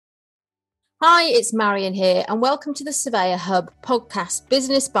Hi, it's Marion here, and welcome to the Surveyor Hub podcast,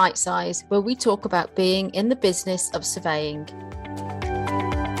 Business Bite Size, where we talk about being in the business of surveying.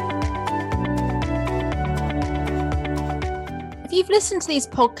 If you've listened to these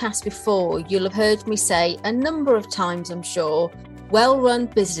podcasts before, you'll have heard me say a number of times, I'm sure, well-run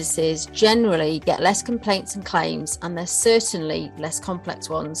businesses generally get less complaints and claims, and they're certainly less complex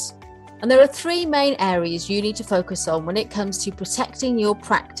ones. And there are three main areas you need to focus on when it comes to protecting your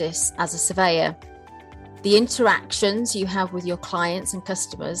practice as a surveyor. The interactions you have with your clients and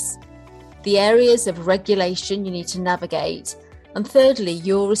customers, the areas of regulation you need to navigate, and thirdly,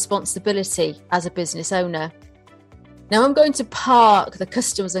 your responsibility as a business owner. Now, I'm going to park the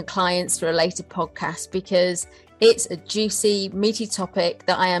customers and clients for a later podcast because it's a juicy, meaty topic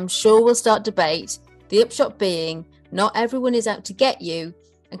that I am sure will start debate. The upshot being, not everyone is out to get you,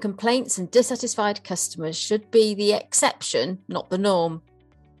 and complaints and dissatisfied customers should be the exception, not the norm.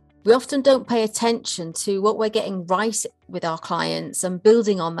 We often don't pay attention to what we're getting right with our clients and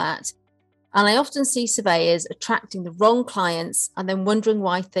building on that. And I often see surveyors attracting the wrong clients and then wondering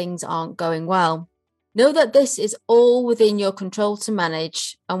why things aren't going well. Know that this is all within your control to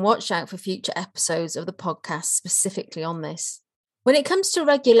manage, and watch out for future episodes of the podcast specifically on this. When it comes to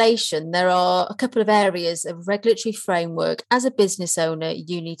regulation, there are a couple of areas of regulatory framework as a business owner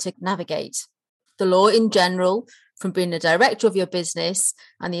you need to navigate. The law in general, from being a director of your business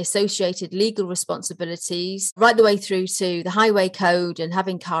and the associated legal responsibilities, right the way through to the highway code and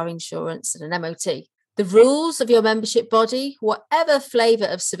having car insurance and an MOT. The rules of your membership body, whatever flavour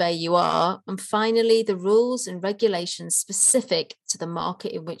of surveyor you are, and finally the rules and regulations specific to the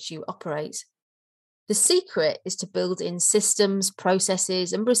market in which you operate. The secret is to build in systems,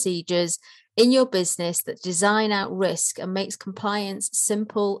 processes, and procedures in your business that design out risk and makes compliance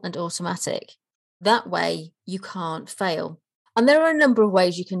simple and automatic. That way, you can't fail. And there are a number of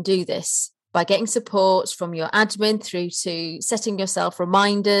ways you can do this, by getting support from your admin through to setting yourself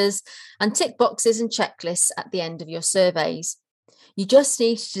reminders and tick boxes and checklists at the end of your surveys. You just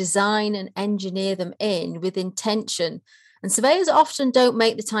need to design and engineer them in with intention. And surveyors often don't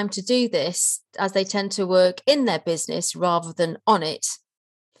make the time to do this, as they tend to work in their business rather than on it.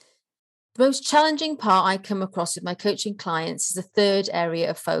 The most challenging part I come across with my coaching clients is the third area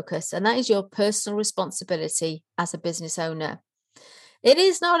of focus, and that is your personal responsibility as a business owner. It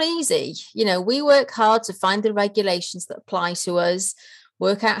is not easy. We work hard to find the regulations that apply to us,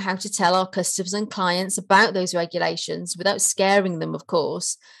 work out how to tell our customers and clients about those regulations without scaring them, of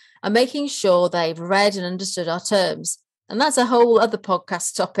course, and making sure they've read and understood our terms. And that's a whole other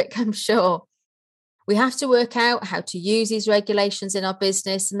podcast topic, I'm sure. We have to work out how to use these regulations in our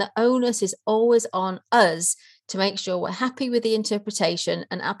business, and the onus is always on us to make sure we're happy with the interpretation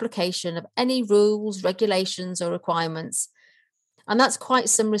and application of any rules, regulations, or requirements. And that's quite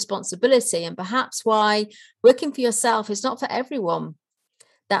some responsibility, and perhaps why working for yourself is not for everyone.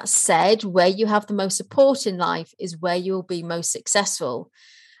 That said, where you have the most support in life is where you will be most successful.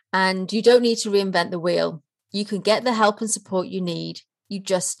 And you don't need to reinvent the wheel. You can get the help and support you need. You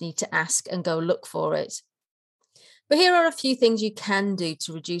just need to ask and go look for it. But here are a few things you can do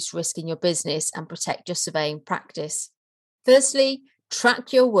to reduce risk in your business and protect your surveying practice. Firstly,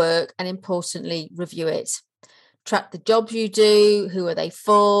 track your work and, importantly, review it. Track the jobs you do, who are they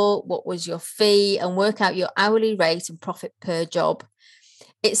for, what was your fee, and work out your hourly rate and profit per job.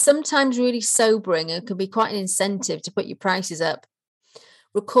 It's sometimes really sobering and can be quite an incentive to put your prices up.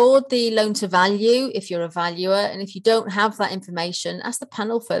 Record the loan to value if you're a valuer, and if you don't have that information, ask the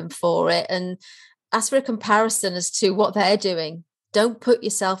panel firm for it and ask for a comparison as to what they're doing. Don't put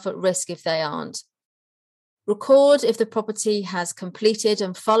yourself at risk if they aren't. Record if the property has completed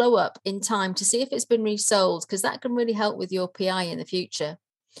and follow up in time to see if it's been resold, because that can really help with your PI in the future.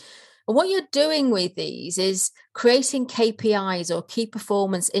 And what you're doing with these is creating KPIs or key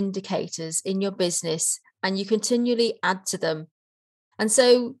performance indicators in your business, and you continually add to them. And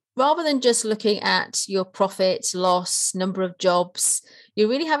so rather than just looking at your profit, loss, number of jobs, you're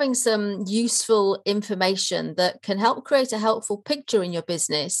really having some useful information that can help create a helpful picture in your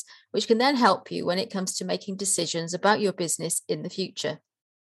business, which can then help you when it comes to making decisions about your business in the future.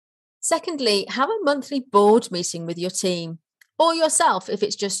 Secondly, have a monthly board meeting with your team, or yourself if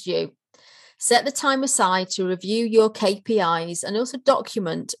it's just you. Set the time aside to review your KPIs and also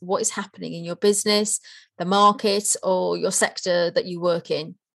document what is happening in your business, the market, or your sector that you work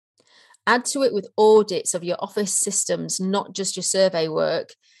in. Add to it with audits of your office systems, not just your survey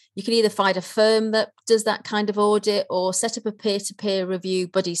work. You can either find a firm that does that kind of audit or set up a peer-to-peer review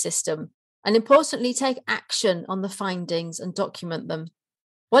buddy system. And importantly, take action on the findings and document them.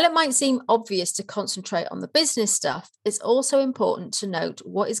 While it might seem obvious to concentrate on the business stuff, it's also important to note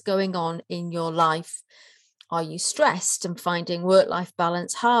what is going on in your life. Are you stressed and finding work-life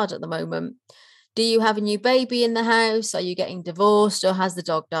balance hard at the moment? Do you have a new baby in the house? Are you getting divorced, or has the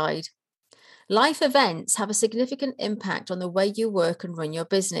dog died? Life events have a significant impact on the way you work and run your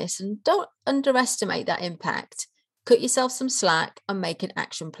business, and don't underestimate that impact. Cut yourself some slack and make an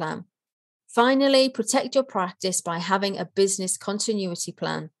action plan. Finally, protect your practice by having a business continuity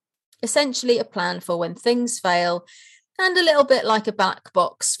plan, essentially a plan for when things fail, and a little bit like a black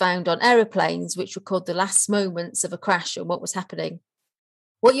box found on aeroplanes, which record the last moments of a crash and what was happening.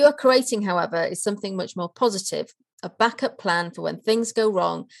 What you are creating, however, is something much more positive, a backup plan for when things go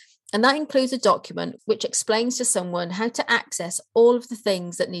wrong, and that includes a document which explains to someone how to access all of the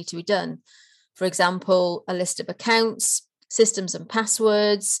things that need to be done. For example, a list of accounts, systems and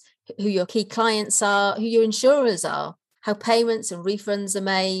passwords, who your key clients are, who your insurers are, how payments and refunds are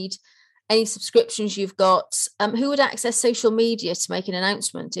made, any subscriptions you've got, who would access social media to make an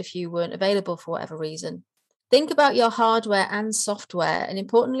announcement if you weren't available for whatever reason. Think about your hardware and software, and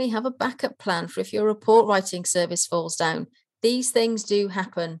importantly, have a backup plan for if your report writing service falls down. These things do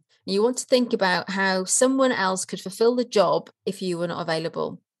happen. You want to think about how someone else could fulfill the job if you were not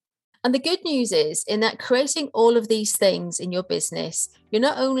available. And the good news is, in that creating all of these things in your business, you're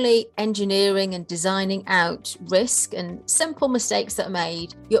not only engineering and designing out risk and simple mistakes that are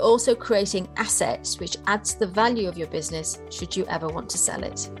made, you're also creating assets which add to the value of your business should you ever want to sell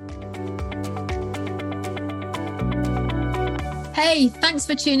it. Hey, thanks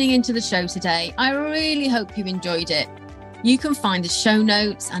for tuning into the show today. I really hope you enjoyed it. You can find the show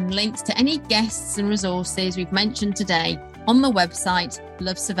notes and links to any guests and resources we've mentioned today on the website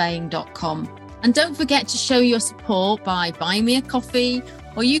lovesurveying.com. And don't forget to show your support by buying me a coffee,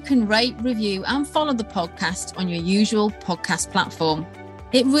 or you can rate, review and follow the podcast on your usual podcast platform.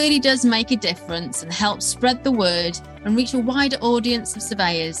 It really does make a difference and helps spread the word and reach a wider audience of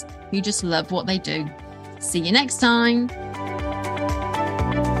surveyors who just love what they do. See you next time.